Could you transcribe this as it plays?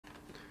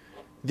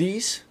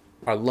These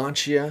are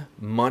Lancia,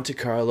 Monte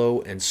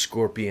Carlo, and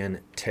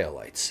Sorpion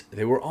taillights.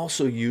 They were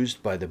also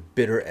used by the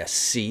Bitter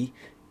SC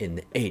in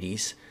the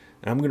 80s,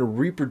 and I'm going to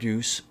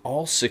reproduce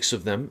all 6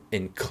 of them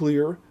in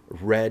clear,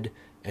 red,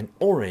 and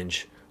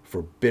orange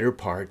for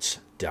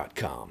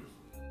bitterparts.com.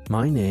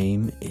 My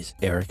name is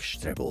Eric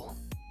Strebel.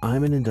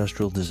 I'm an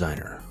industrial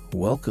designer.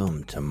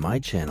 Welcome to my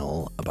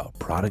channel about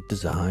product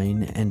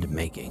design and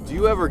making. Do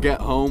you ever get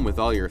home with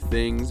all your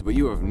things, but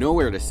you have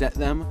nowhere to set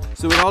them?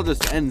 So it all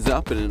just ends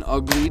up in an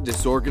ugly,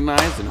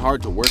 disorganized, and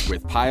hard to work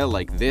with pile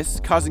like this,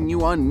 causing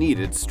you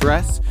unneeded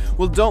stress?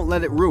 Well, don't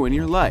let it ruin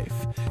your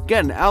life.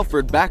 Get an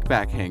Alfred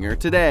backpack hanger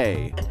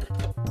today.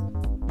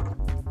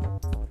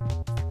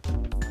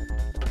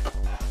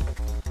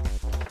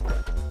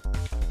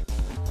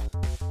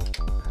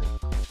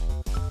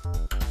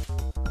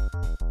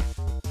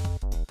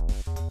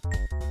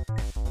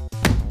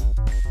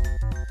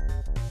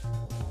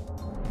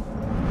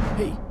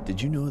 Hey,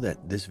 did you know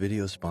that this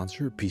video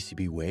sponsor,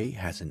 PCBWay,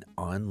 has an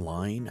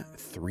online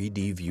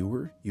 3D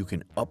viewer? You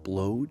can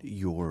upload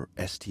your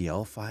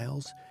STL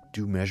files,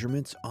 do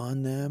measurements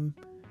on them,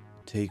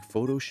 take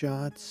photo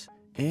shots,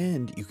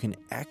 and you can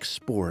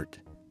export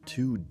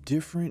to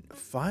different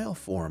file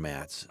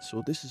formats.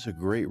 So this is a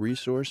great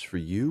resource for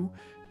you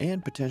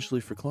and potentially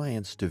for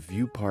clients to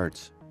view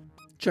parts.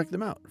 Check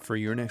them out for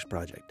your next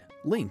project.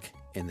 Link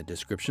in the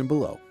description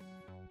below.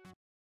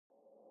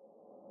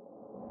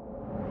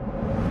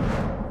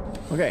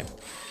 Okay,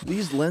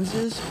 these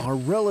lenses are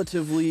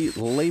relatively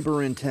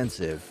labor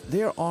intensive.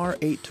 There are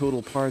 8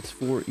 total parts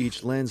for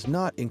each lens,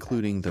 not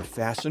including the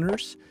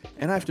fasteners,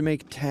 and I have to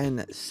make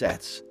 10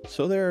 sets.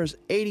 So there's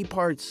 80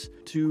 parts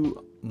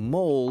to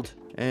mold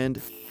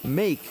and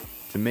make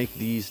to make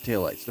these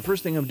taillights. The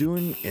first thing I'm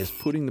doing is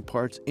putting the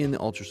parts in the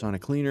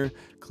ultrasonic cleaner,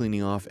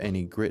 cleaning off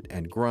any grit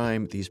and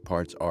grime. These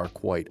parts are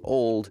quite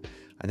old,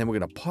 and then we're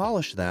going to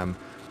polish them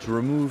to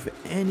remove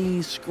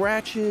any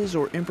scratches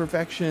or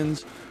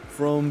imperfections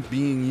from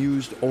being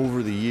used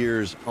over the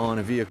years on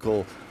a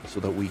vehicle so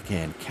that we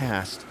can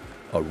cast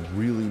a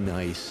really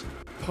nice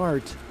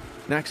part.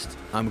 Next,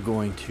 I'm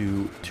going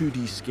to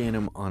 2D scan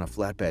them on a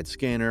flatbed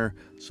scanner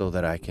so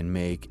that I can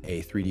make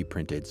a 3D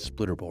printed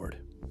splitter board.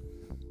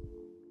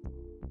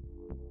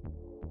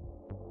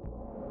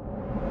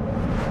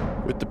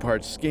 With the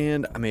parts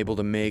scanned, I'm able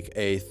to make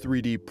a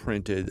 3D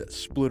printed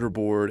splitter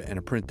board and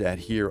I print that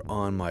here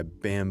on my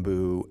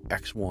Bamboo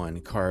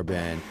X1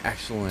 Carbon.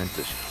 Excellent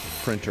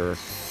printer.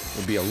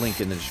 There'll be a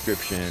link in the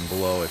description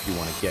below if you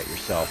want to get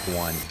yourself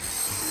one.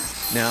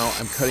 Now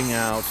I'm cutting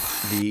out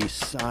the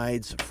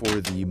sides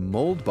for the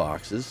mold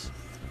boxes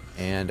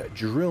and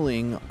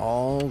drilling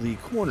all the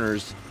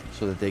corners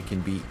so that they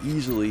can be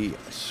easily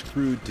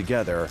screwed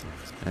together.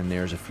 And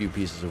there's a few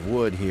pieces of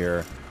wood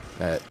here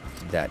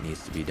that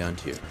needs to be done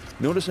too.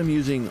 Notice I'm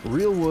using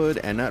real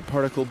wood and not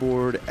particle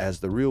board, as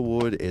the real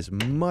wood is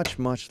much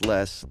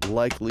less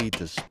likely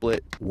to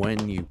split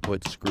when you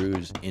put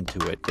screws into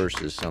it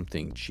versus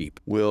something cheap.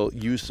 We'll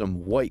use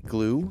some white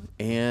glue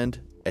and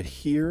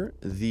adhere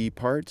the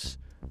parts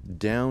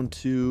down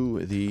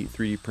to the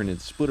 3D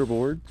printed splitter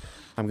board.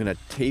 I'm gonna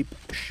tape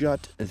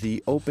shut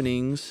the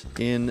openings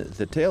in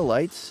the tail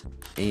lights,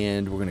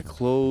 and we're gonna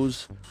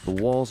close the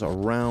walls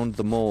around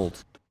the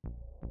mold.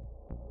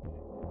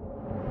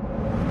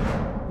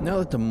 Now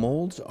that the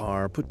molds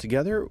are put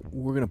together,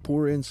 we're going to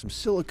pour in some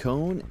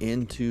silicone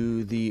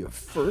into the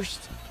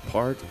first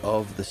part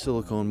of the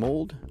silicone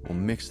mold. We'll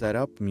mix that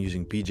up. I'm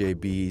using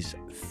BJB's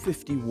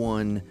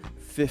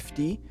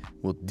 5150.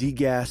 We'll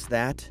degas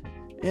that,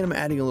 and I'm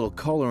adding a little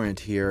colorant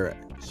here.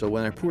 So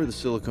when I pour the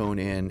silicone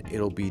in,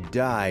 it'll be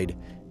dyed,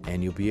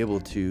 and you'll be able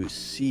to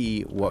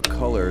see what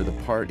color the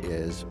part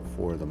is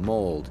for the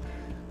mold.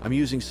 I'm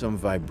using some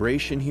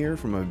vibration here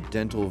from a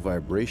dental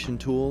vibration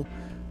tool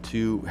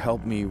to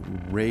help me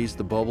raise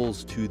the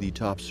bubbles to the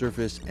top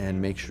surface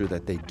and make sure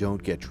that they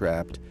don't get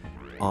trapped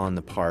on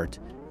the part,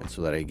 and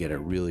so that I get a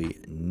really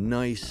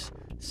nice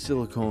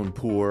silicone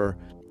pour,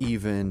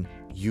 even,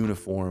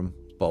 uniform,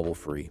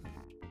 bubble-free.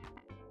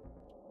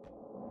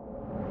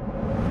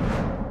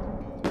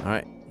 All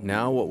right,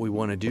 now what we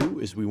want to do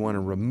is we want to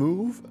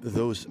remove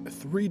those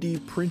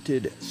 3D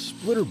printed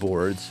splitter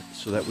boards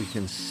so that we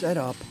can set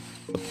up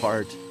the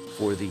part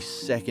for the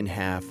second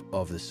half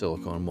of the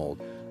silicone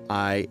mold.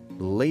 I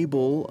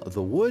label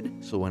the wood,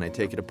 so when I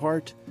take it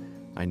apart,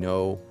 I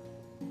know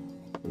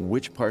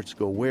which parts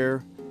go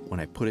where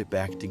when I put it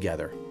back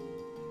together.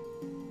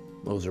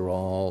 Those are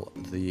all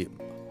the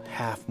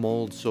half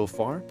molds so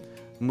far.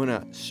 I'm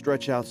gonna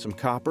stretch out some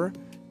copper,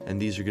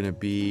 and these are gonna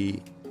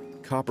be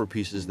copper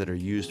pieces that are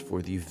used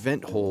for the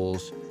vent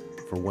holes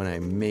for when I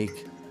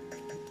make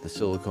the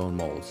silicone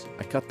molds.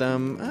 I cut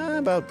them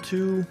about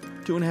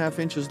 2.5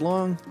 inches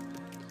long.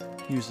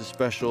 Use a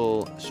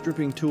special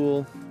stripping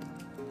tool,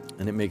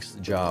 and it makes the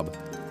job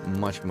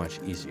much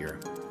easier.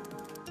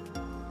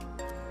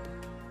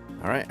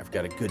 All right, I've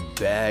got a good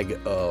bag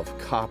of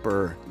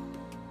copper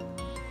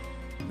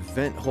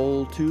vent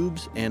hole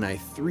tubes, and I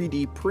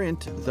 3D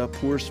print the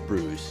pour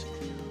sprues.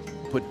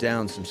 put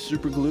down some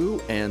super glue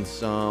and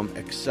some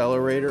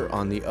accelerator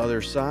on the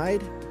other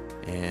side,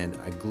 and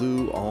I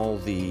glue all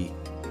the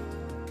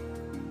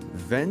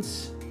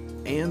vents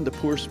and the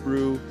pour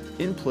sprue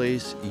in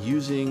place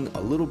using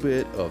a little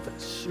bit of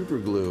super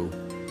glue.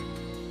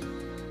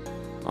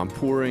 I'm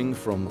pouring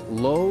from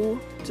low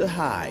to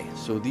high,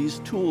 so these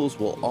tools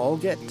will all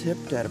get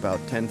tipped at about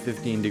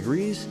 10-15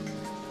 degrees.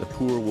 The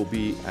pour will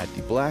be at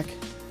the black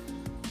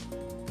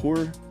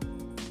pour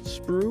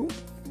sprue,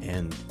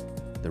 and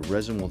the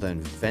resin will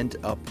then vent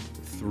up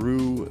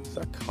through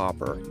the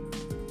copper.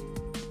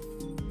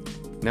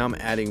 Now I'm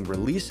adding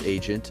release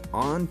agent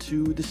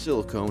onto the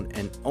silicone,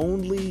 and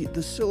only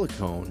the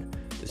silicone.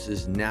 This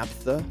is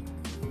naphtha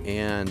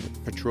and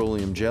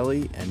petroleum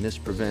jelly, and this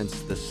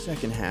prevents the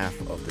second half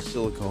of the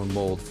silicone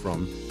mold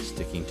from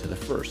sticking to the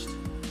first.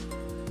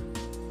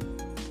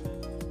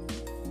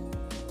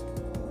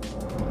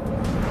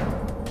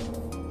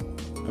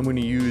 I'm going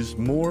to use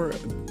more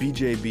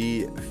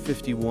BJB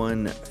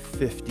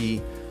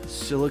 5150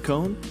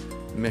 silicone,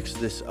 mix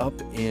this up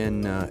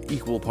in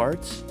equal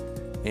parts,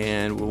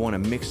 and we want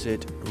to mix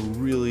it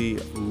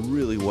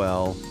really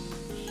well.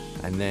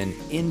 And then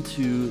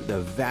into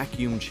the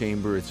vacuum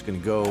chamber, it's going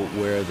to go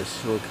where the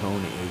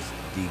silicone is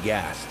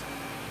degassed.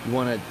 You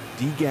want to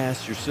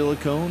degas your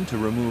silicone to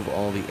remove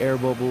all the air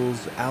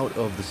bubbles out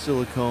of the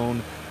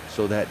silicone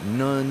so that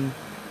none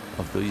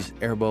of these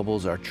air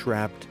bubbles are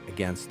trapped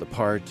against the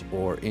part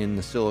or in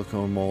the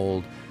silicone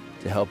mold,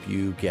 to help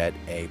you get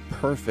a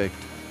perfect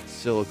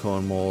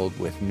silicone mold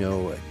with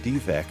no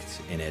defects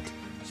in it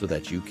so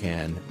that you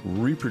can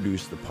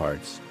reproduce the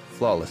parts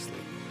flawlessly.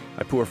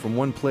 I pour from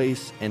one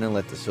place and then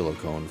let the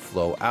silicone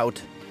flow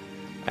out.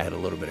 Add a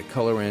little bit of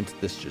colorant.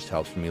 This just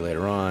helps me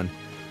later on.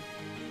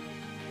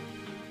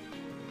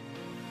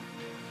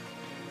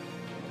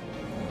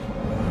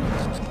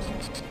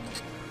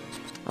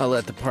 I'll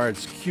let the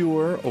parts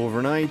cure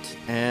overnight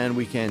and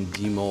we can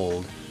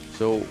demold.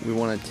 So we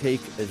want to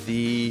take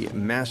the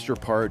master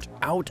part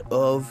out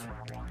of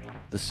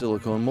the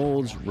silicone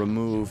molds,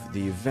 remove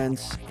the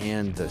vents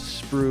and the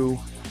sprue,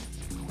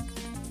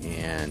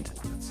 and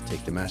let's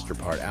take the master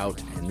part out,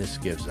 and this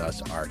gives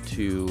us our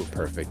two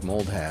perfect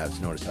mold halves.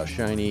 Notice how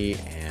shiny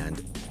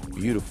and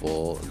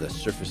beautiful the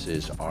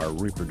surfaces are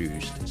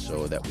reproduced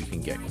so that we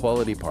can get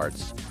quality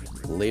parts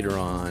later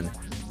on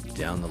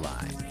down the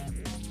line.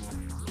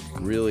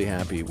 Really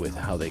happy with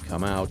how they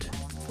come out.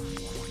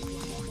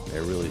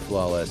 They're really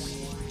flawless,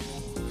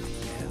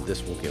 and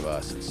this will give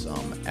us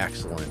some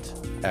excellent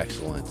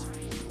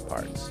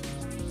parts.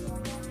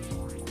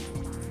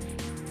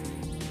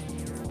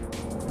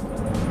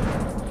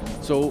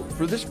 So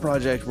for this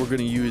project, we're going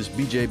to use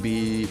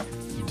BJB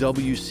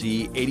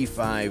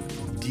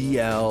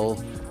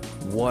WC85DL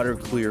water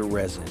clear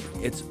resin.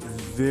 It's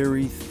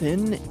very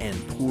thin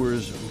and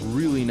pours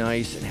really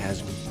nice and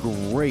has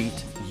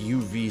great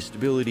UV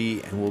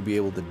stability, and we'll be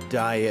able to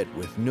dye it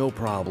with no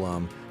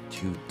problem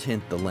to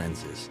tint the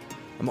lenses.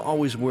 I'm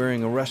always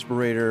wearing a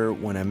respirator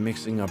when I'm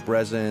mixing up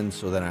resin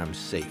so that I'm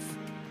safe.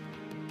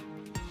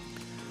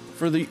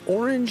 For the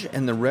orange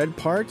and the red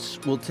parts,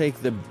 we'll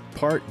take the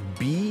part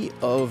B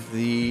of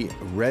the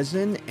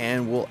resin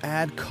and we'll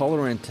add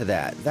colorant to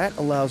that. That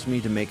allows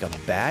me to make a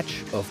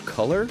batch of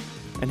color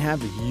and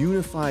have a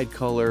unified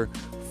color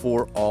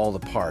for all the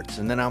parts.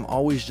 And then I'm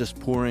always just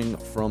pouring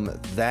from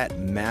that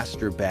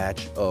master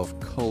batch of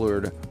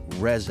colored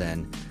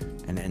resin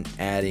and then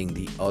adding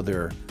the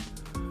other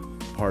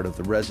part of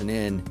the resin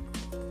in,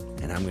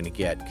 and I'm going to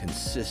get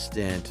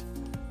consistent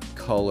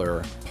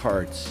color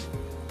parts.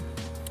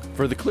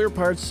 For the clear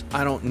parts,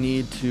 I don't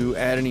need to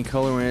add any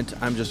colorant.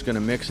 I'm just going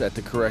to mix at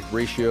the correct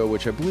ratio,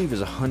 which I believe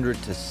is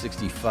 100 to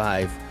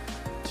 65,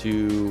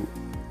 to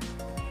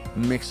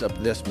mix up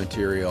this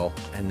material,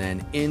 and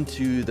then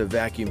into the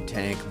vacuum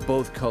tank.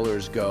 Both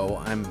colors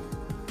go. I'm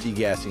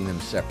degassing them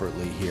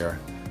separately here.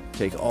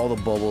 Take all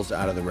the bubbles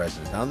out of the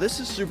resin. Now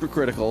this is super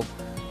critical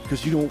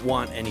because you don't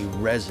want any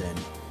resin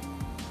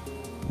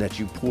that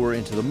you pour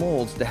into the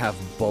molds to have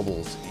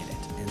bubbles in it.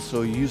 And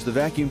so you use the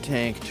vacuum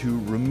tank to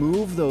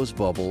remove those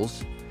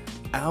bubbles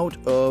out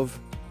of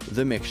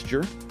the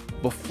mixture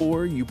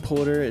before you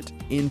pour it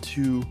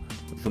into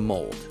the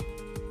mold.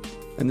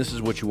 And this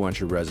is what you want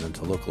your resin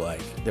to look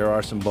like. There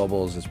are some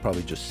bubbles. It's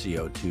probably just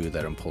CO2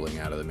 that I'm pulling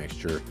out of the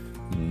mixture.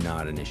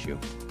 Not an issue.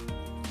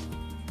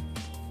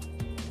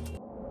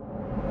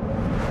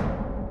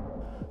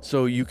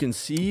 So you can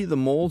see the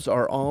molds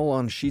are all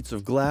on sheets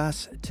of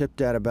glass,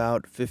 tipped at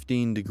about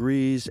 15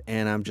 degrees,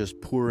 and I'm just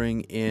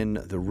pouring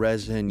in the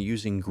resin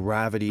using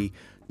gravity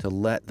to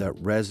let the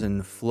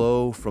resin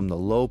flow from the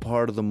low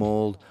part of the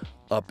mold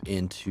up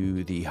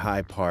into the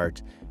high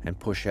part and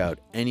push out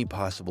any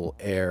possible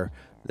air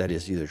that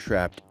is either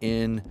trapped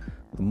in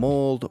the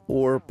mold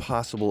or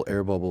possible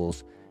air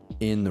bubbles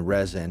in the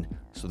resin,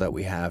 so that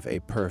we have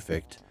a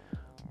perfect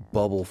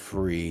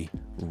bubble-free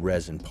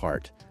resin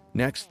part.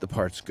 Next, the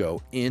parts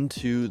go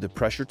into the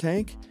pressure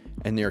tank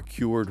and they're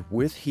cured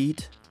with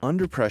heat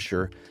under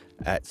pressure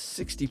at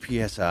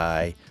 60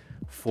 psi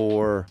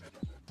for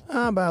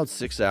about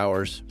 6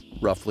 hours,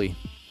 roughly.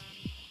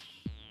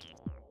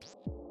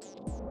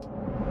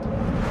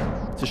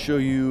 to show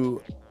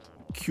you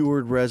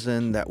cured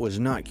resin that was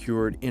not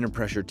cured in a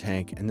pressure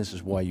tank, and this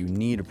is why you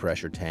need a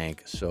pressure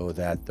tank, so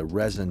that the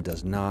resin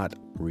does not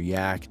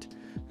react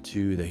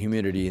to the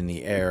humidity in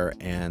the air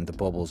and the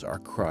bubbles are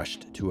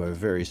crushed to a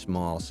very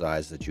small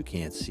size that you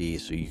can't see,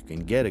 so you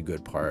can get a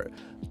good part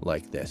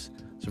like this.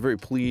 So very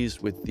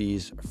pleased with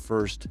these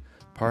first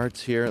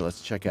parts here.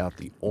 Let's check out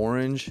the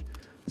orange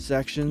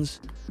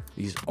sections.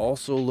 These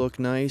also look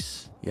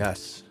nice.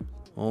 Yes,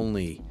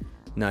 only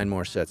 9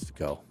 more sets to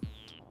go.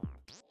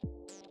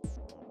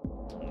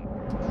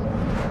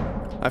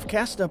 I've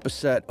cast up a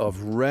set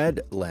of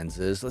red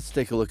lenses. Let's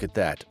take a look at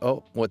that.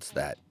 Oh, what's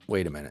that?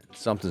 Wait a minute,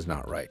 something's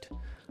not right.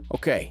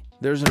 Okay,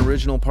 there's an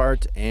original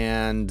part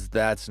and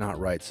that's not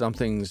right.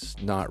 Something's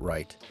not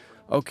right.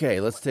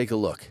 Okay, let's take a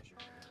look.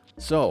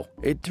 So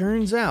it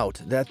turns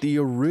out that the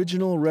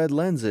original red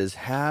lenses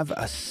have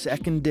a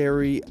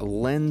secondary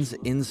lens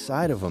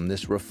inside of them,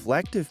 this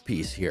reflective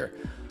piece here.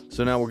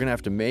 So now we're gonna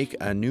have to make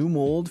a new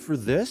mold for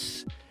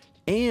this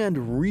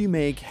and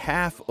remake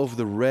half of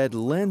the red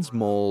lens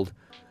mold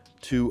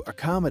to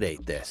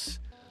accommodate this.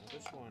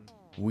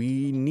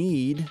 We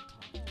need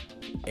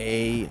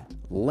a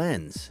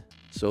lens.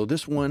 So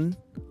this one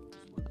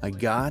I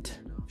got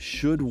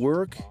should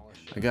work.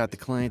 I got the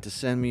client to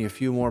send me a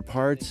few more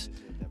parts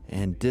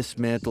and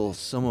dismantle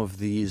some of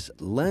these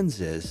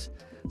lenses.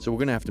 So we're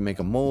gonna have to make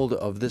a mold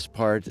of this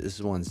part. This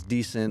one's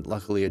decent.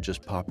 Luckily it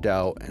just popped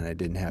out and I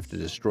didn't have to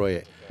destroy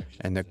it.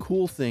 And the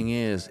cool thing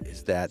is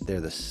that they're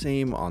the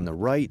same on the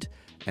right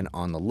and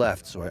on the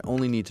left. So I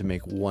only need to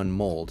make one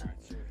mold.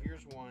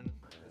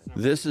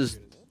 This is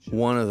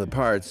one of the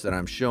parts that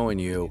I'm showing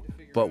you,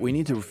 but we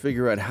need to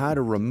figure out how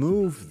to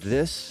remove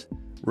this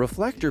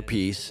reflector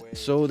piece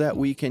so that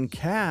we can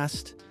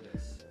cast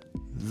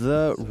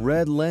the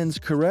red lens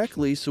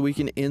correctly so we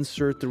can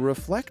insert the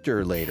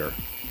reflector later.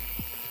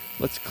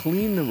 Let's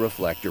clean the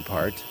reflector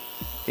part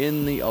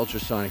in the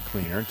ultrasonic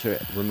cleaner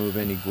to remove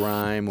any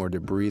grime or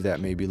debris that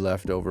may be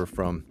left over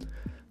from,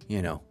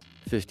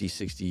 50,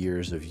 60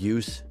 years of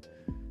use.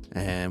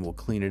 And we'll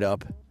clean it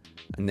up.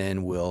 And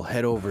then we'll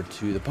head over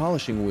to the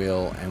polishing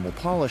wheel and we'll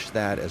polish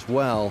that as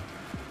well.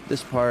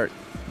 This part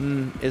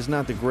is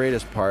not the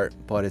greatest part,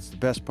 but it's the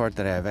best part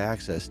that I have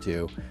access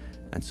to.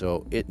 And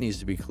so it needs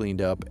to be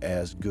cleaned up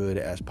as good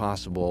as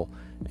possible.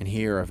 And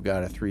here I've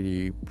got a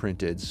 3D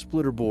printed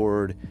splitter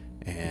board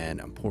and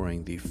I'm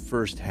pouring the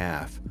first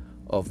half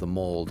of the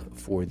mold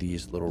for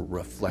these little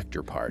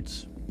reflector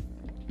parts.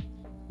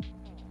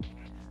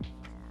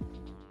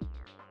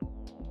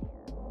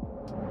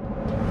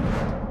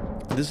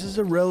 This is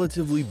a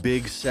relatively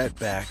big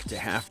setback to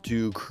have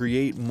to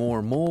create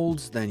more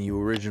molds than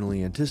you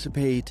originally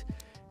anticipate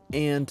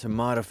and to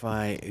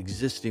modify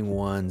existing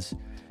ones.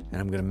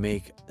 And I'm going to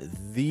make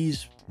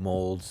these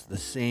molds the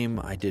same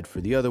I did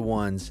for the other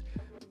ones,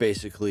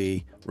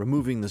 basically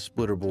removing the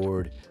splitter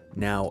board,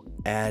 now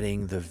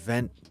adding the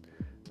vent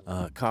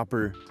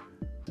copper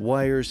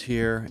wires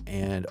here,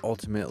 and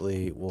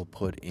ultimately we'll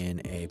put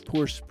in a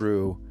pour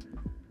sprue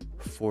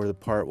for the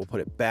part. We'll put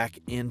it back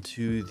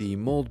into the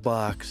mold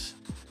box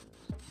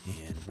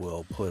and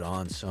we'll put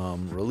on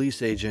some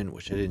release agent,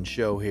 which I didn't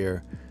show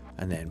here,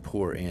 and then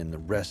pour in the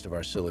rest of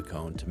our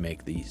silicone to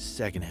make the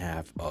second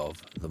half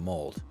of the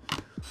mold.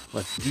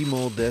 Let's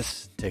demold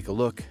this, take a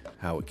look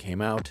how it came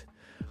out,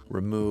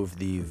 remove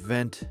the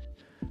vent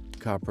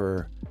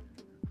copper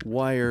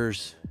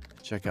wires,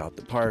 check out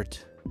the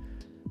part,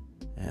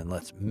 and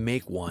let's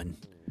make one.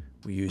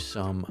 We use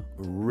some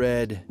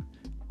red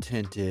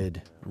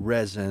tinted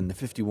resin, the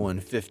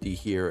 5150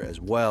 here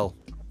as well,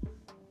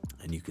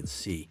 and you can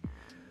see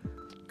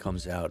it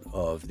comes out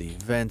of the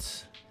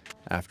vents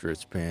after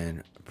it's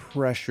been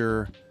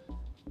pressure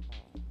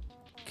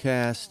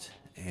cast,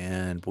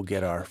 and we'll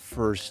get our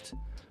first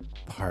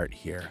part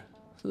here.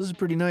 So this is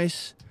pretty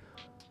nice,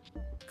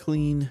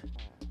 clean,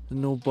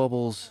 no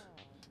bubbles.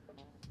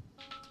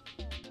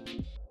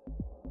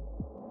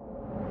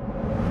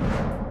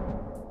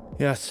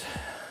 Yes,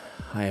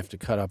 I have to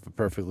cut up a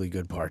perfectly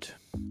good part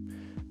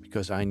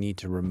because I need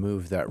to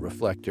remove that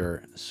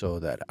reflector so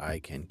that I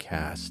can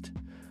cast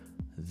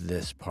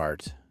this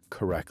part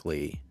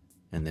correctly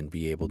and then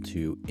be able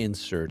to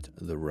insert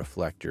the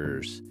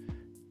reflectors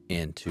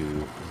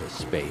into the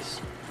space.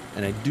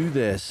 And I do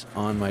this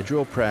on my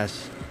drill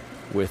press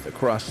with a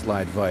cross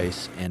slide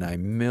vise, and I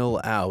mill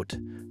out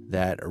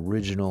that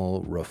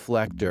original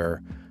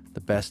reflector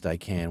the best I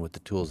can with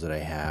the tools that I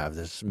have.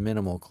 There's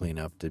minimal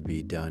cleanup to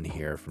be done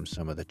here from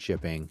some of the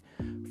chipping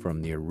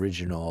from the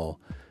original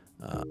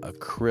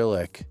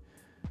acrylic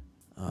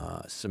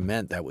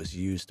cement that was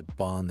used to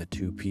bond the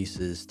two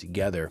pieces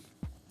together.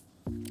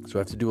 So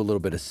I have to do a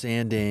little bit of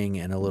sanding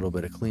and a little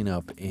bit of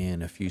cleanup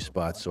in a few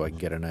spots so I can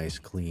get a nice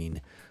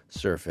clean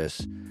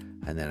surface.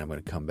 And then I'm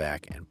going to come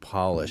back and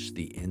polish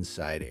the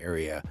inside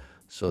area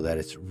so that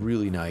it's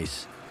really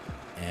nice.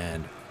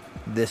 And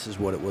this is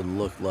what it would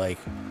look like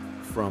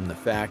from the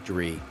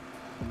factory.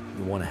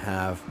 You want to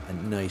have a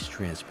nice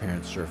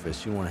transparent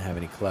surface. You don't want to have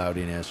any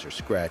cloudiness or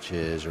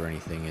scratches or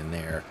anything in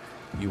there.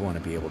 You want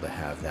to be able to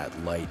have that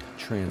light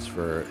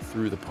transfer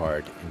through the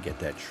part and get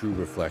that true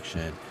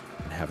reflection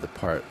and have the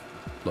part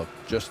look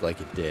just like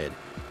it did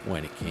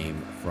when it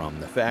came from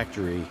the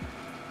factory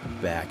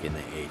back in the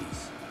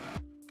 80s.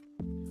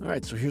 All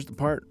right, so here's the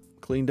part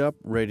cleaned up,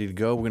 ready to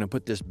go. We're going to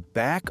put this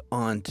back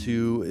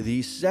onto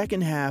the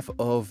second half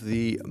of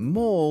the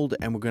mold,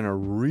 and we're going to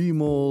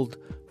remold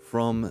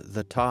from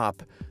the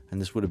top.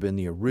 And this would have been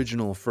the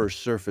original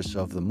first surface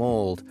of the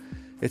mold.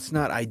 It's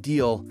not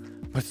ideal,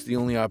 but it's the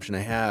only option I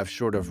have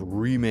short of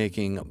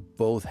remaking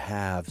both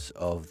halves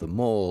of the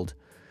mold.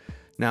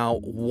 Now,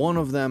 one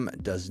of them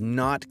does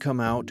not come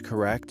out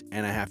correct,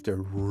 and I have to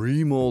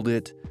remold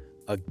it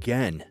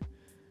again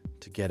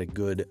to get a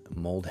good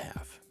mold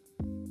half.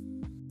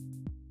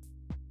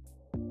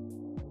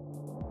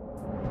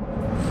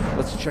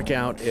 Let's check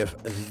out if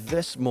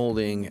this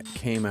molding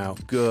came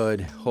out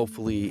good.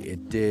 Hopefully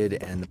it did,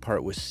 and the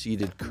part was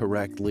seated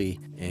correctly,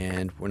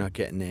 and we're not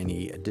getting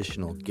any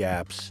additional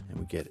gaps, and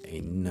we get a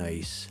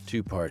nice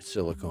two-part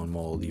silicone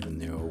mold, even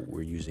though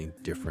we're using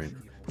different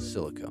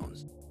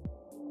silicones.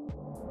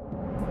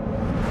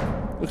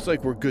 Looks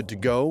like we're good to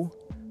go.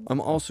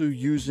 I'm also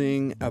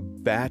using a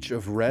batch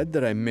of red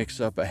that I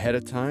mix up ahead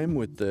of time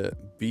with the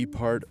B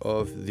part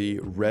of the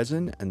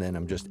resin, and then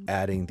I'm just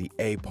adding the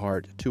A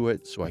part to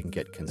it so I can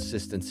get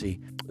consistency.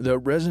 The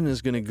resin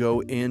is going to go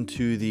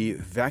into the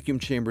vacuum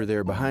chamber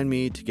there behind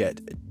me to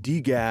get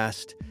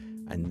degassed,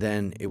 and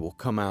then it will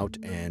come out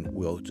and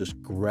we'll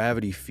just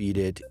gravity feed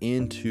it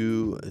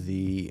into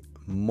the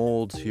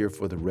molds here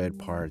for the red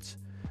parts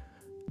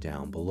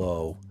down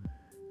below.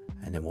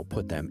 And then we'll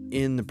put them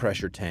in the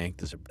pressure tank.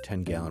 There's a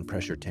 10-gallon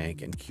pressure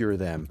tank, and cure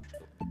them.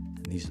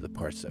 And these are the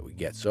parts that we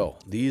get. So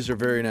these are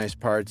very nice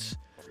parts.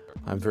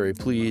 I'm very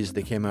pleased.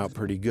 They came out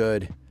pretty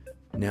good.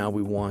 Now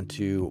we want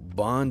to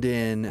bond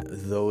in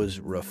those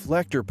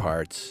reflector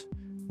parts.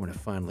 We're going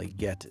to finally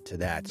get to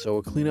that. So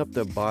we'll clean up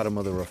the bottom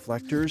of the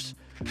reflectors.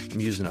 I'm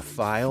using a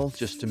file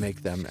just to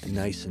make them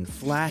nice and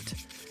flat.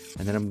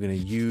 And then I'm going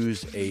to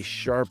use a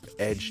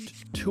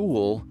sharp-edged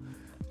tool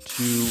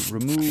to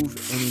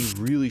remove any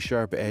really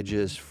sharp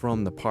edges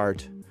from the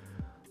part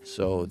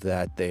so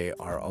that they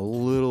are a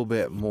little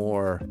bit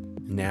more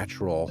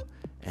natural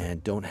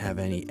and don't have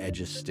any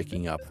edges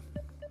sticking up.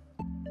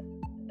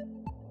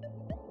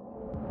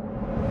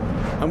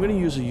 I'm going to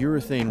use a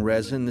urethane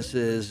resin. This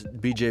is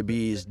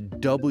BJB's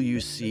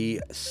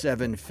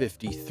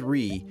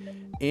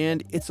WC753,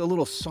 and it's a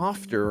little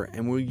softer,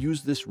 and we'll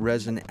use this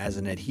resin as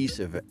an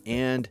adhesive,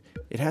 and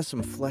it has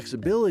some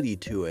flexibility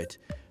to it,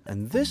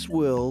 and this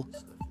will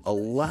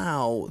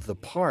allow the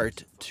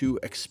part to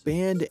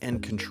expand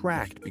and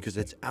contract because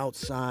it's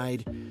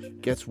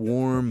outside, gets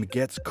warm,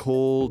 gets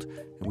cold,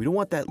 and we don't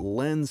want that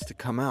lens to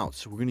come out.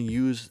 So we're going to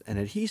use an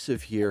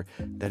adhesive here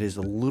that is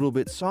a little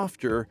bit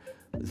softer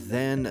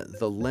than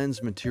the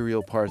lens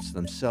material parts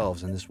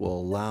themselves, and this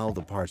will allow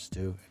the parts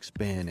to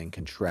expand and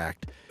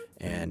contract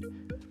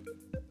and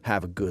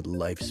have a good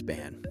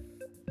lifespan.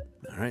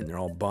 All right, and they're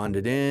all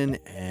bonded in,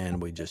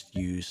 and we just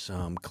use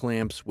some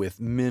clamps with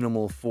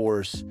minimal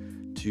force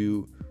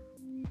to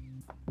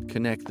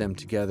connect them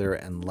together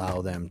and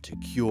allow them to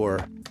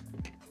cure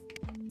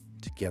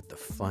to get the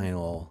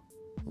final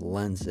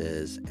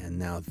lenses. And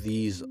now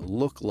these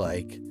look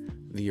like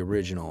the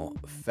original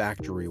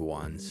factory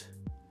ones.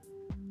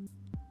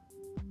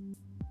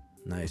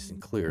 Nice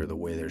and clear the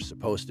way they're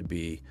supposed to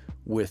be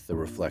with the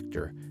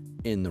reflector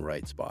in the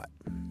right spot.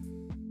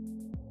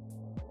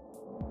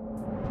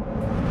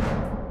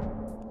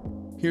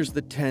 Here's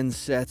the 10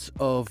 sets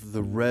of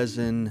the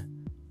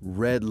resin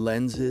red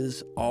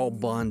lenses all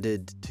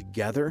bonded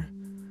together.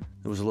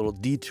 There was a little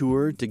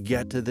detour to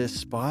get to this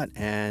spot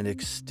and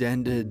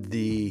extended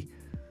the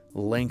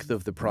length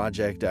of the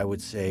project, I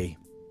would say,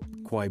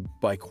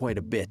 by quite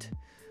a bit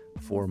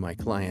for my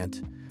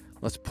client.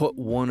 Let's put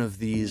one of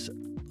these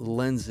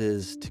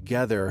lenses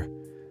together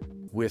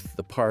with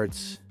the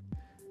parts,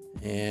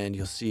 and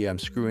you'll see I'm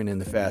screwing in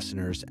the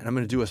fasteners, and I'm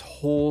going to do a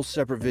whole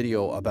separate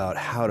video about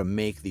how to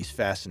make these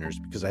fasteners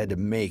because I had to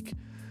make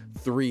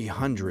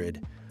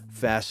 300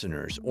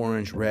 fasteners,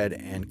 orange, red,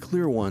 and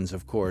clear ones,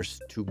 of course,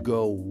 to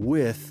go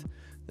with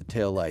the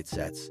taillight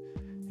sets,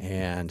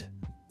 and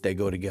they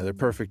go together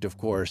perfect, of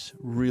course.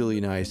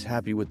 Really nice,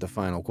 happy with the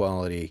final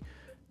quality.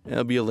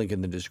 There'll be a link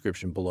in the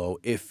description below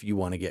if you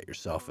want to get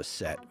yourself a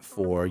set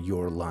for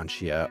your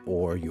Lancia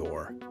or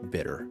your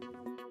Bitter.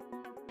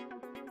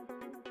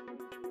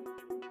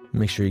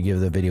 Make sure you give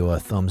the video a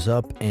thumbs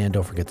up, and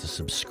don't forget to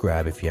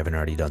subscribe if you haven't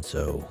already done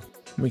so.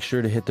 Make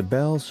sure to hit the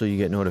bell so you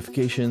get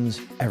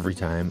notifications every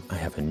time I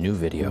have a new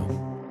video.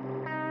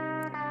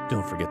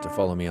 Don't forget to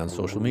follow me on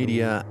social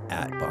media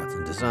at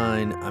Botzen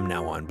Design. I'm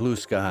now on Blue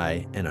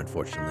Sky and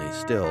unfortunately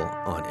still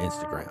on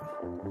Instagram.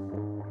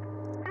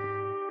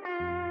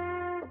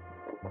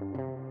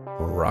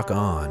 Rock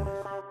on.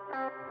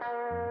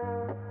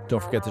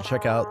 Don't forget to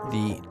check out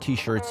the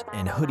t-shirts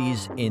and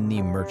hoodies in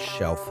the merch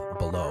shelf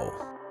below.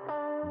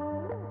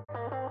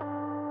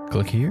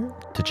 Click here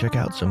to check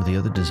out some of the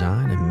other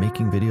design and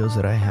making videos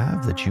that I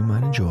have that you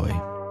might enjoy.